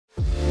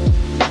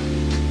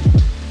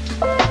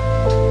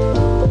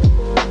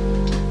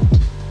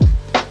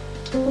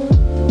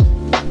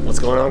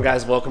on,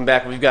 guys? Welcome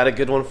back. We've got a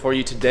good one for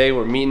you today.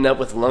 We're meeting up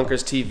with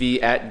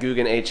LunkersTV at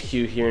Guggen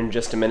HQ here in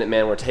just a minute,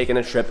 man. We're taking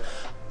a trip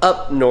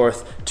up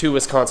north to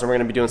Wisconsin. We're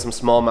going to be doing some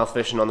smallmouth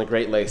fishing on the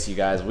Great Lakes, you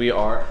guys. We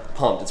are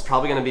pumped. It's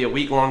probably going to be a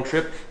week-long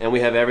trip, and we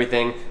have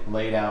everything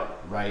laid out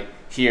right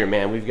here,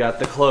 man. We've got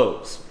the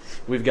clothes.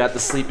 We've got the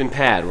sleeping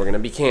pad. We're going to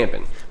be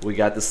camping. We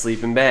got the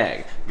sleeping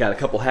bag. Got a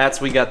couple hats.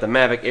 We got the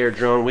Mavic Air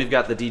drone. We've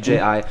got the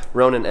DJI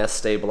Ronin S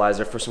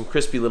stabilizer for some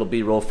crispy little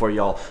B-roll for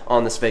y'all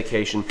on this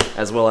vacation,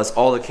 as well as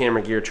all the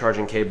camera gear,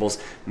 charging cables,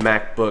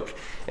 MacBook,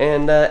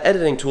 and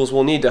editing tools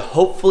we'll need to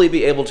hopefully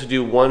be able to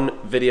do one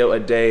video a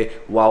day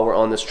while we're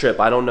on this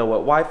trip. I don't know what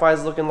Wi-Fi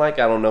is looking like.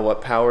 I don't know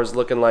what power is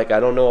looking like. I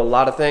don't know a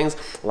lot of things,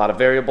 a lot of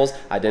variables.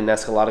 I didn't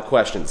ask a lot of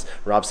questions.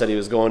 Rob said he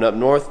was going up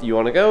north. You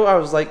want to go? I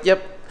was like,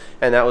 yep.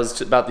 And that was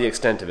about the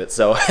extent of it.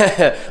 So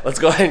let's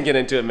go ahead and get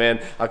into it,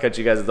 man. I'll catch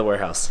you guys at the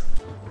warehouse.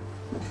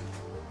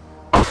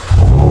 I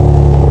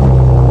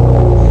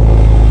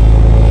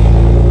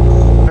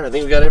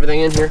think we got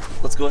everything in here.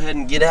 Let's go ahead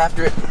and get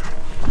after it.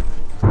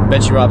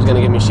 Bet you Rob's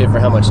gonna give me shit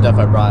for how much stuff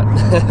I brought.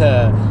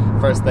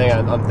 First thing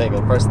I'm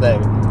thinking, first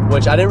thing.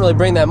 Which I didn't really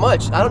bring that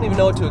much. I don't even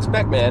know what to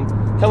expect, man.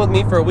 Come with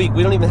me for a week.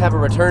 We don't even have a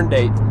return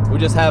date. We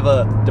just have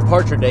a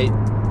departure date.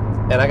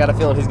 And I got a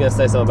feeling he's gonna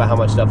say something about how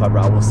much stuff I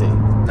brought. We'll see.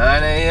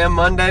 9 a.m.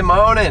 Monday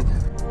morning.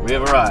 We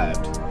have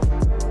arrived.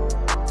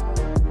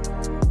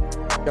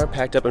 We are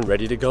packed up and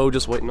ready to go,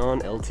 just waiting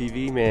on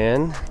LTV,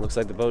 man. Looks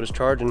like the boat is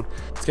charging.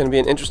 It's gonna be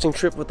an interesting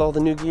trip with all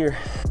the new gear.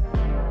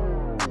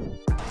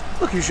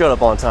 Look, you showed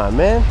up on time,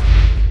 man.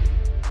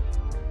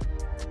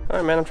 All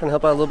right, man, I'm trying to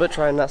help out a little bit,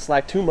 try and not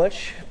slack too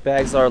much.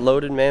 Bags are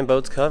loaded, man,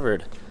 boat's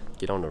covered.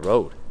 Get on the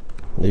road.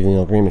 Leaving the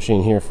old green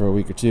machine here for a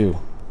week or two.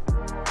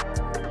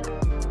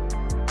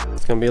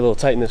 It's gonna be a little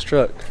tight in this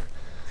truck.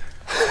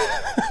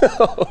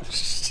 Oh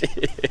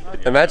shit.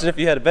 Imagine if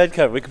you had a bed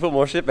cover, we could put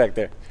more shit back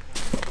there.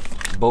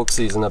 Bulk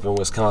season up in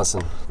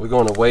Wisconsin. We're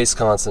going to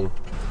Wisconsin.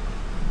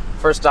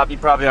 First stop, you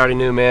probably already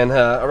knew, man.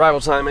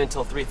 Arrival time ain't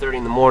until 3:30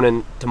 in the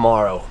morning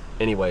tomorrow.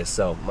 Anyway,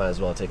 so might as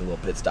well take a little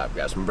pit stop,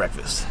 grab some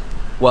breakfast.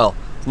 Well,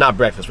 it's not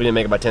breakfast. We didn't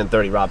make it by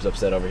 10:30. Rob's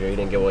upset over here. He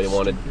didn't get what he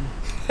wanted.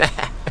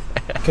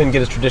 Couldn't get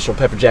his traditional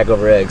pepper jack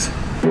over eggs.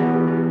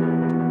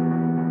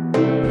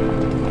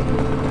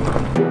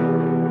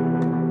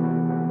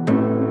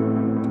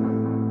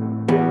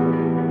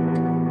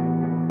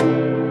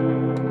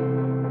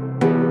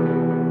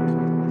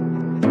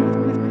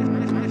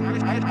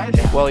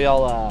 Well,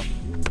 y'all,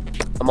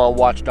 I'm on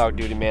watchdog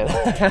duty, man.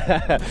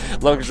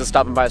 Lunkers is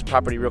stopping by his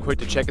property real quick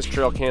to check his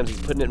trail cams.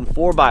 He's putting it in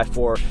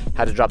 4x4.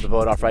 Had to drop the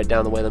boat off right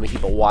down the way. Let me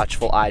keep a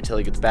watchful eye till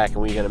he gets back,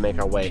 and we're gonna make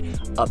our way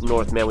up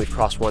north, man. We've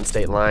crossed one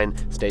state line.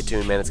 Stay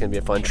tuned, man. It's gonna be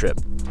a fun trip.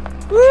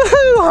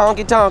 Woohoo!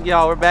 Honky tonk,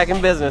 y'all. We're back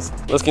in business.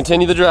 Let's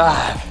continue the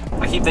drive.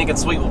 I keep thinking,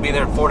 sweet, we'll be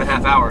there in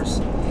 4.5 hours.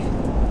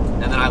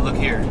 And then I look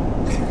here.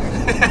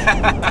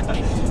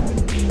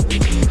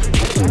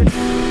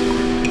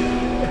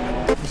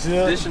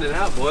 Dishing it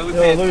out, boy. We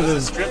paying the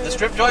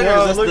strip joint,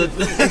 or is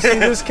this the... See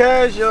this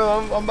cash,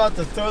 yo, I'm about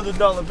to throw the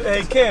dollar.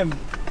 Hey, Kim, you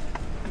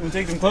wanna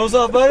take them clothes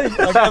off, buddy?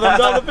 I got them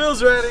dollar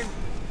bills ready.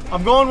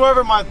 I'm going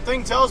wherever my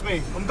thing tells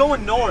me. I'm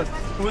going north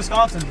to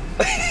Wisconsin.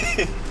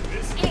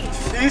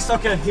 East?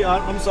 Okay, yeah,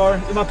 I'm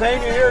sorry. Am I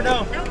paying you here or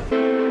no?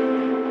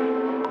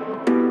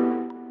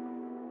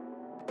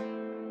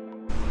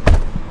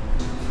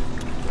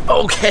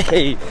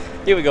 Okay,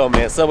 here we go,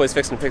 man. Subway's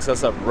fixing to pick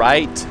us up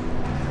right.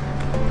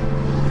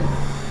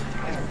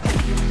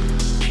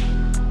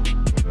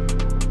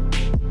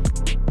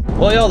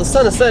 Well, y'all, the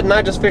sun has set, and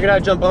I just figured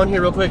I'd jump on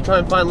here real quick, try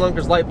and find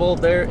Lunker's light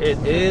bulb. There it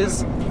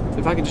is.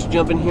 If I could just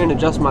jump in here and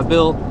adjust my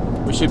bill,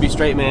 we should be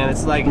straight, man.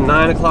 It's like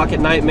 9 o'clock at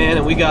night, man,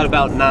 and we got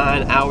about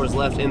 9 hours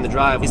left in the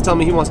drive. He's telling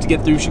me he wants to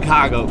get through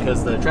Chicago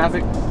because the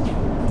traffic...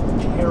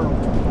 Terrible.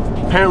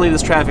 Apparently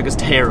this traffic is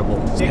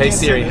terrible. Hey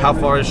Siri, how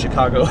far is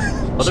Chicago?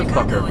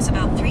 Chicago is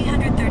about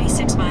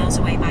 336 miles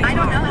away by car. I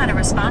don't know how to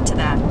respond to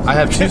that. I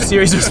have two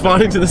Siris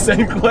responding to the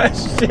same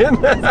question.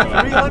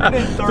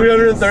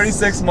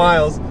 336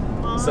 miles.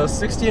 So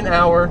 60 an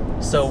hour,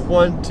 so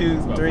 1,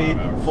 2, 3,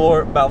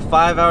 4, about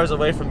 5 hours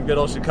away from good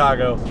old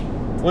Chicago.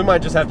 We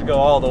might just have to go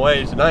all the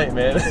way tonight,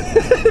 man,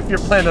 if you're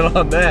planning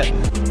on that.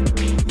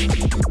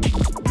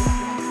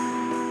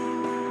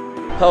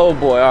 Oh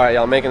boy, all right,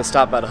 y'all, making a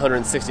stop about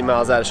 160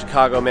 miles out of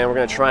Chicago, man. We're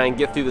gonna try and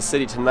get through the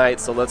city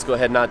tonight, so let's go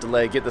ahead and not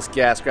delay, get this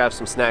gas, grab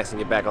some snacks, and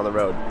get back on the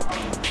road.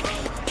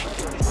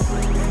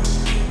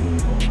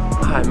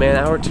 All right, man,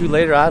 hour or two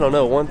later, I don't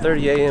know,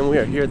 1:30 a.m., we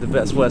are here at the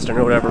Best Western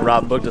or whatever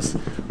Rob booked us.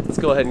 Let's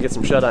go ahead and get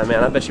some shut-eye,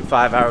 man. I bet you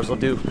 5 hours will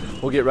do.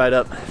 We'll get right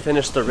up,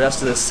 finish the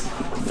rest of this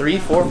 3,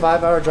 4,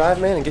 5 hour drive,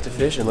 man, and get to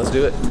fishing. Let's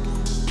do it.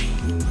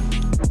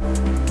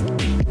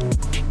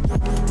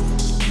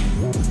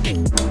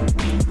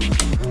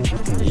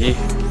 Yeah.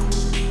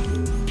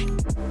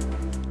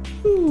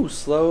 Ooh,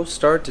 slow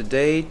start to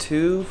day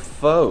 2,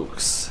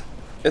 folks.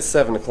 It's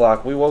 7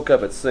 o'clock. We woke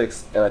up at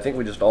 6, and I think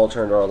we just all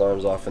turned our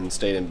alarms off and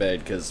stayed in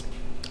bed because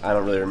I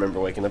don't really remember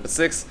waking up at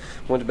 6.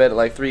 Went to bed at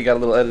like 3, got a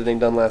little editing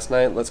done last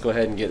night. Let's go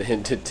ahead and get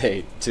into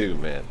day 2,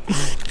 man.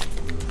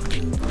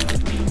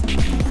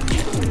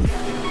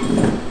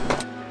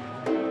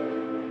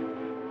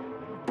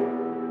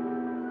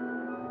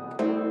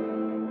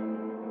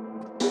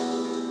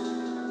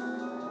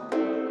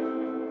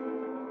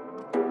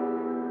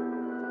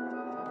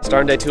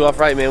 Starting day 2 off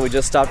right, man. We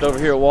just stopped over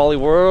here at Wally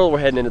World. We're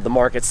heading into the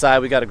market side.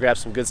 We got to grab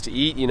some goods to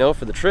eat, you know,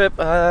 for the trip.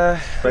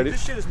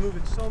 This shit is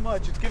moving so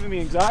much, it's giving me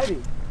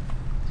anxiety.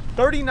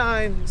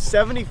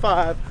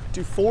 39.75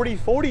 to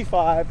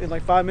 40.45 in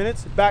like 5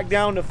 minutes, back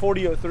down to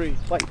 40.03.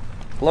 Like,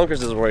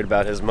 Lunkers is worried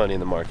about his money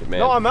in the market, man.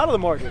 no, I'm out of the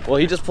market. Well,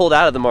 he just pulled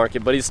out of the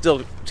market, but he's still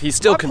My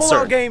concerned.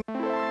 pull-out game.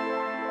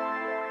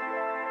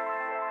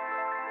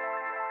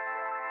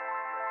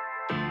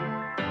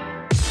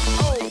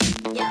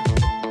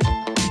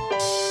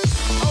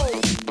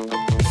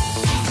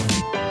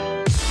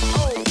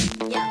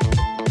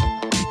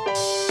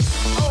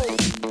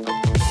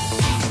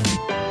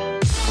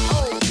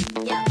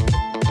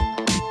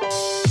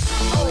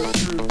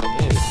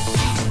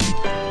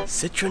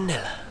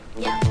 Citronella.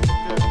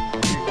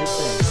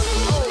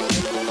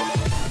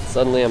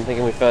 Suddenly I'm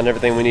thinking we found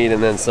everything we need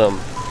and then some.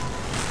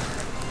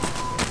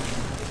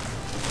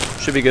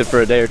 Should be good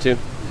for a day or two.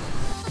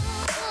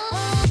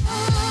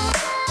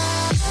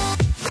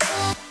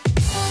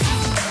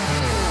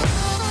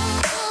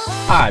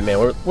 Alright, man,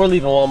 we're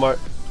leaving Walmart.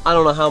 I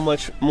don't know how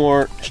much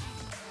more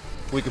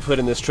we could put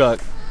in this truck,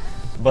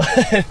 but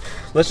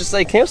let's just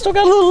say Cam still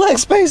got a little leg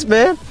space,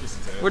 man.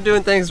 We're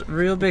doing things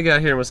real big out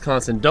here in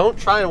Wisconsin. Don't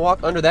try and walk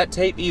under that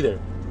tape either.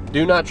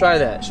 Do not try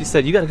that. She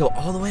said you gotta go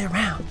all the way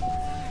around.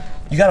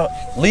 You gotta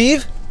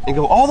leave and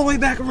go all the way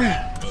back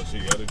around. Oh, so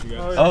you got it, you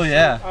got it? Oh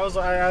yeah.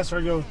 I asked her,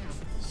 I go,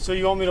 so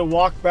you want me to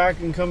walk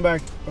back and come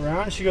back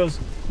around? And she goes,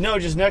 no,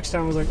 just next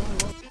time. I was like,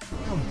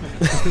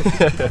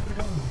 oh,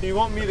 you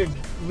want me to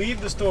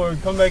leave the store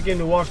and come back in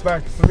to walk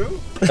back through?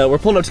 We're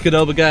pulling up to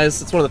Qdoba,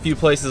 guys. It's one of the few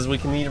places we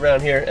can eat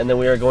around here, and then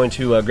we are going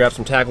to grab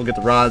some tackle, get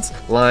the rods,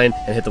 line,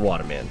 and hit the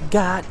water, man.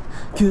 Got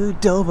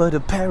Qdoba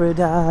to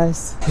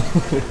paradise.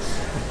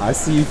 I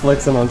see you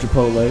flexing on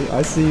Chipotle.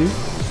 I see you.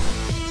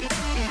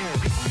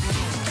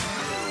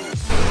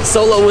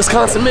 Solo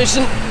Wisconsin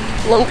mission.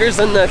 Lunkers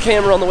and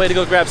Cam are on the way to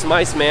go grab some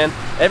ice, man.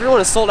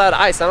 Everyone is sold out of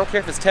ice. I don't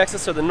care if it's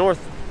Texas or the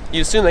north.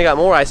 You assume they got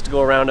more ice to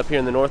go around up here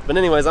in the north. But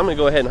anyways, I'm gonna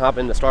go ahead and hop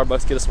into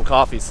Starbucks, get us some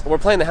coffees. We're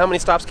playing the how many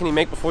stops can you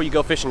make before you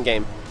go fishing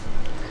game.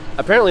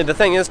 Apparently the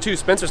thing is too,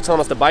 Spencer's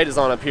telling us the bite is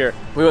on up here.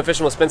 We went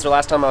fishing with Spencer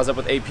last time I was up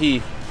with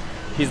AP.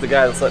 He's the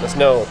guy that's letting us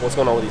know what's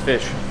going on with these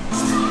fish.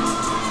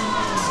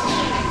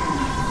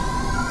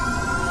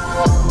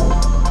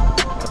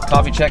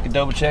 Coffee check,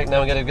 Qdoba check.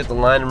 Now we gotta get the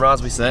line and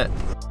rods we set.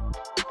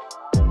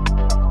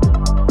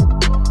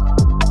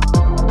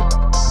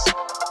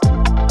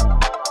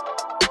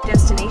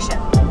 Destination.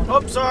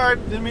 Oh, sorry,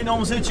 didn't mean to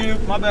almost hit you.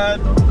 My bad.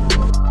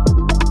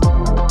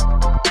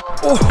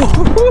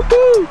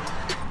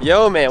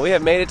 Yo, man, we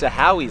have made it to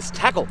Howie's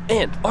Tackle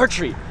and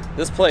Archery.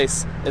 This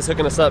place is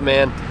hooking us up,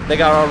 man. They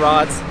got our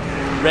rods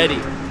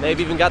ready. They've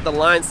even got the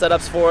line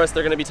setups for us.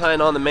 They're gonna be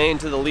tying on the main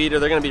to the leader.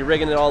 They're gonna be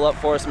rigging it all up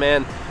for us,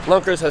 man.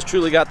 Lunkers has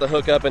truly got the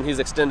hook up and he's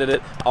extended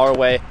it our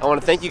way. I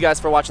wanna thank you guys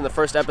for watching the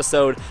first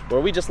episode where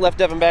we just left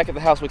Devin back at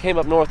the house. We came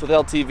up north with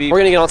LTV. We're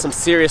gonna get on some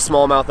serious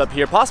smallmouth up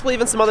here, possibly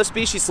even some other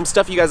species, some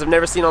stuff you guys have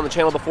never seen on the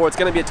channel before. It's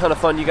gonna be a ton of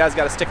fun. You guys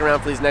gotta stick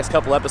around for these next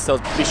couple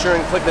episodes. Be sure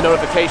and click the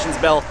notifications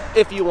bell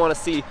if you wanna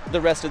see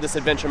the rest of this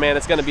adventure, man.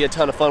 It's gonna be a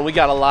ton of fun. We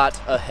got a lot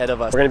ahead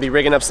of us. We're gonna be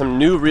rigging up some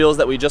new reels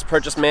that we just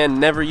purchased, man.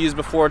 Never used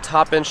before,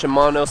 top-end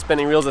Shimano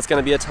spinning reels. It's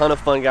gonna be a ton of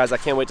fun, guys. I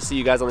can't wait to see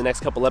you guys on the next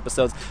couple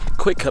episodes.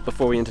 Quick cut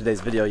before we end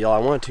today's video, y'all. I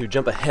wanted to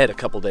jump ahead a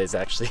couple days,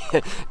 actually.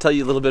 Tell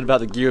you a little bit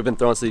about the gear we've been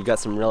throwing so you've got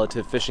some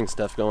relative fishing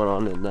stuff going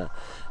on and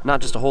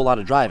not just a whole lot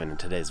of driving in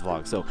today's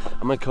vlog. So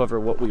I'm gonna cover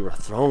what we were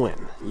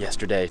throwing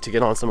yesterday to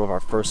get on some of our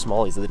first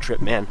smallies of the trip,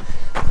 man.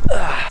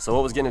 So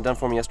what was getting it done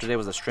for me yesterday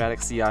was a Stratic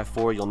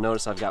CI4. You'll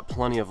notice I've got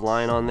plenty of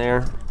line on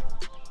there.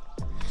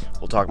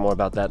 We'll talk more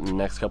about that in the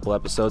next couple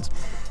episodes.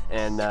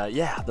 And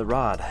yeah, the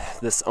rod,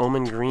 this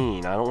Omen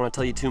Green. I don't want to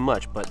tell you too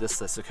much, but this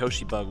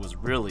Sakoshi bug was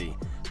really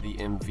the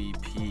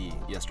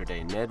MVP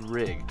yesterday. Ned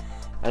rig.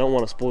 I don't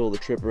want to spoil the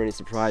trip or any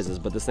surprises,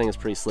 but this thing is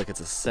pretty slick. It's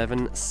a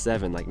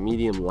 7.7, like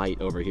medium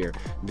light over here.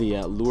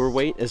 The lure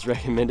weight is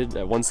recommended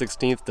at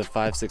 1/16 to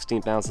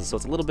 5/16 ounces, so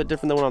it's a little bit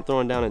different than what I'm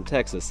throwing down in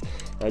Texas.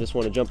 I just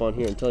want to jump on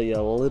here and tell you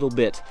a little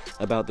bit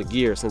about the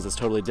gear since it's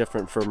totally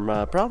different from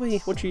probably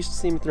what you used to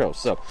see me throw.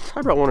 So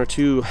I brought 1 or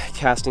 2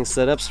 casting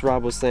setups.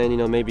 Rob was saying, you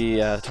know, maybe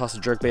toss a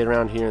jerkbait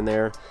around here and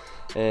there.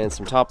 And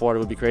some top water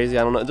would be crazy.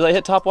 I don't know. Do they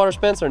hit top water,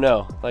 Spence, or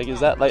no? Like,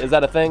 is that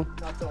a thing?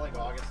 Not till like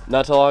August.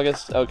 Not till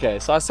August? Okay.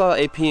 So I saw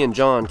AP and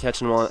John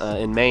catching them on,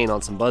 in Maine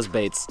on some buzz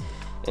baits,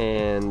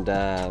 and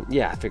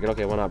yeah, I figured,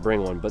 okay, why not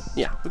bring one? But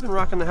yeah, we've been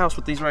rocking the house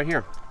with these right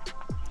here.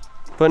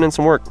 Putting in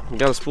some work. We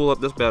got to spool up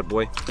this bad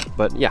boy.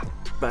 But yeah,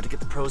 about to get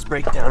the pros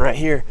breakdown right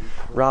here.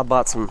 Rob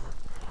bought some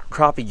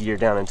crappie gear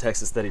down in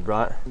Texas that he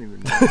brought. I don't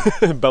even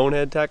know.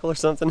 Bonehead tackle or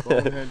something?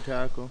 Bonehead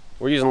tackle.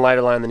 We're using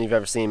lighter line than you've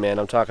ever seen, man.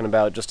 I'm talking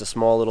about just a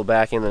small little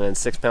backing and then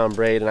 6-pound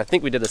braid, and I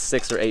think we did a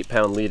 6 or 8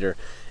 pound leader.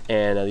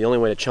 And the only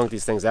way to chunk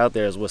these things out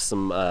there is with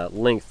some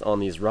length on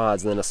these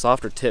rods, and then a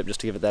softer tip just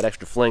to give it that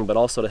extra fling, but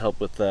also to help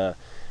with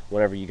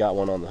whenever you got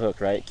one on the hook,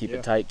 right? Keep Yeah.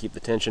 it tight, keep the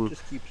tension.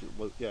 Just keeps it,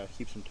 well, yeah,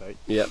 keeps them tight.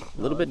 Yep,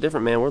 a little bit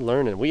different, man. We're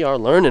learning. We are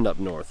learning up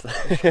north.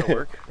 It'll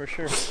work for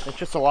sure. It's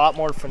just a lot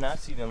more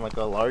finessey than like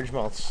a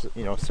largemouth,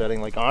 you know,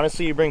 setting. Like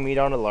honestly, you bring me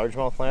down to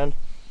largemouth land,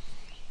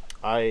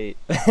 I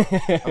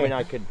mean,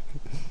 I could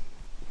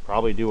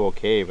probably do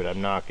okay, but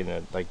I'm not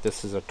gonna, like,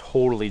 this is a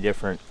totally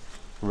different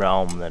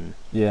realm than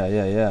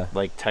Yeah.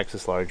 like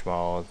Texas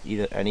largemouth,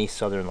 either any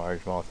southern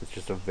largemouth. It's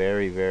just a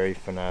very, very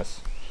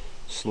finesse.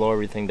 Slow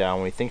everything down.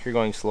 When you think you're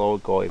going slow,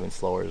 go even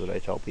slower is what I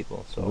tell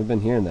people. So We've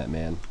been hearing that,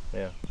 man.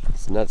 yeah.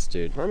 It's nuts,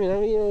 dude. I mean,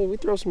 you know, we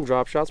throw some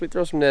drop shots, we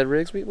throw some Ned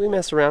rigs, we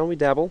mess around, we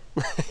dabble.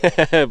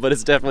 But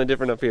it's definitely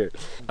different up here.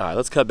 All right,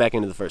 let's cut back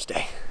into the first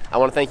day. I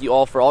want to thank you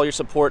all for all your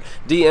support,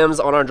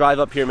 DMs on our drive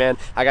up here, man.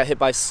 I got hit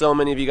by so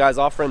many of you guys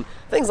offering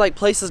things like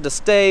places to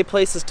stay,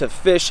 places to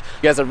fish.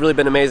 You guys have really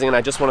been amazing, and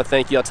I just want to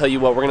thank you. I'll tell you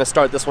what, we're going to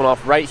start this one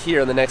off right here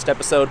in the next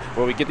episode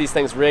where we get these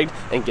things rigged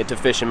and get to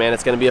fishing, man.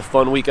 It's going to be a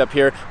fun week up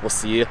here. We'll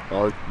see you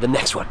on the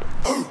next one.